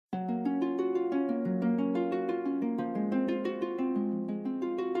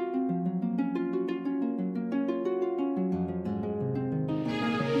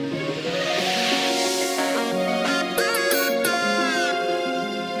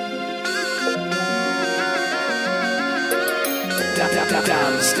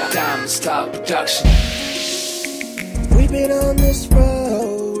Stop production. We've been on this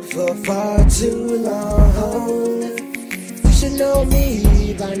road for far too long. You should know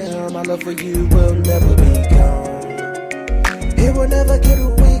me by now. My love for you will never be gone. It will never get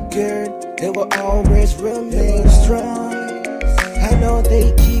weaker. It will always remain strong. I know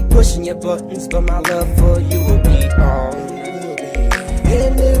they keep pushing your buttons, but my love for you will be on.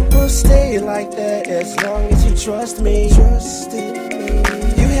 And it will stay like that as long as you trust me.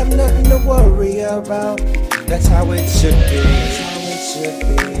 You have nothing to worry about. That's how it should be.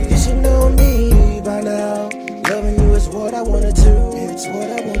 You should know me by now. Loving you is what I wanna do. It's what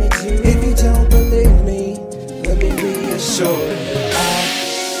I wanna do. If you don't believe me, let me reassure you.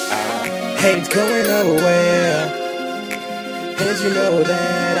 I ain't going nowhere. And you know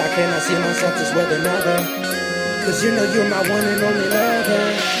that I cannot see myself just with another. Cause you know you're my one and only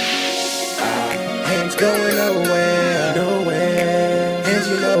lover. I ain't going nowhere, nowhere. And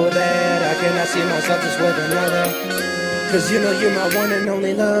you know that I cannot see myself just with another. Cause you know you're my one and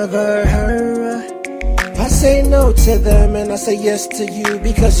only lover. I say no to them and I say yes to you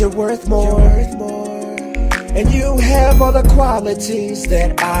because you're worth more. And you have all the qualities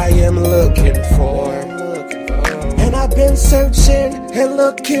that I am looking for. And I've been searching and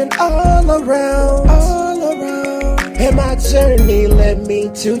looking all around. And my journey led me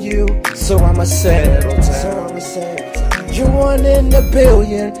to you, so I'ma settle down. You're one in a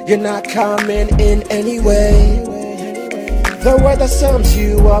billion, you're not common in any way. The word that sums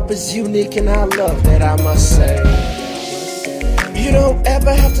you up is unique, and I love that, I must say. You don't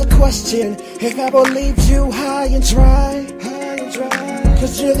ever have to question if I will leave you high and dry.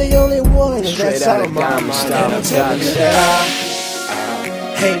 Cause you're the only one that's on my mind. And I'm telling you that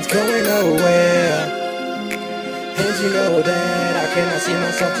I ain't going nowhere. And you know that I cannot see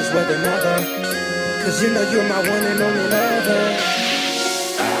myself just with another. Cause you know you're my one and only lover.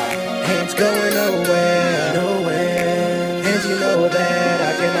 I ain't going nowhere, nowhere. And you know that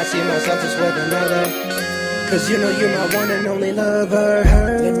I cannot see myself just with another. Cause you know you're my one and only lover.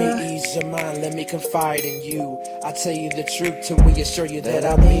 Let me ease your mind, let me confide in you. I tell you the truth to reassure you that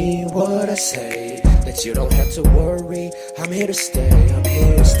I mean what I say. That you don't have to worry, I'm here to stay, I'm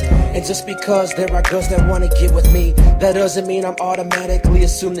here to stay. And just because there are girls that wanna get with me, that doesn't mean I'm automatically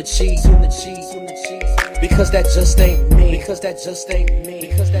assume the cheese. Because that just ain't me, because that just ain't me,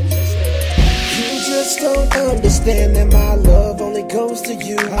 because that just ain't me. You just don't understand that my love only goes to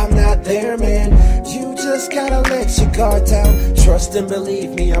you. I'm not there, man. You just gotta let your guard down. Trust and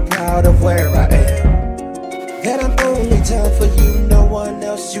believe me, I'm proud of where I am. That I'm only down for you, no one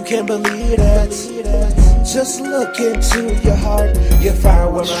else, you can believe that. Just look into your heart, you'll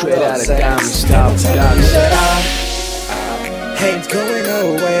find where my love stands. Stop that I ain't going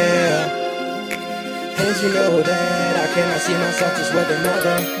nowhere. And you know that I cannot see myself just with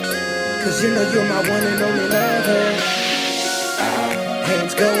another. Cause you know you're my one and only lover. I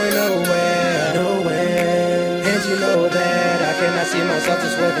ain't going nowhere, nowhere. And you know that I cannot see myself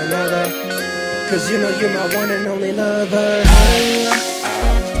just with another. Cause you know you're my one and only lover. I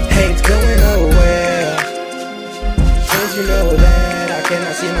ain't going nowhere. And you know that I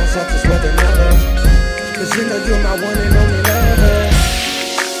cannot see myself just with another. Cause you know you're my one and only lover.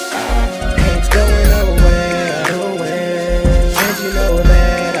 I ain't going nowhere, nowhere. And you know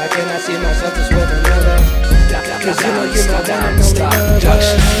that I cannot see myself just with another. Cause you know you're my one and only lover.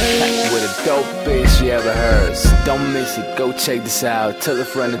 With a dope bitch you ever heard. So don't miss it, go check this out. Tell a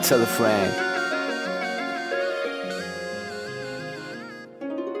friend and tell a friend.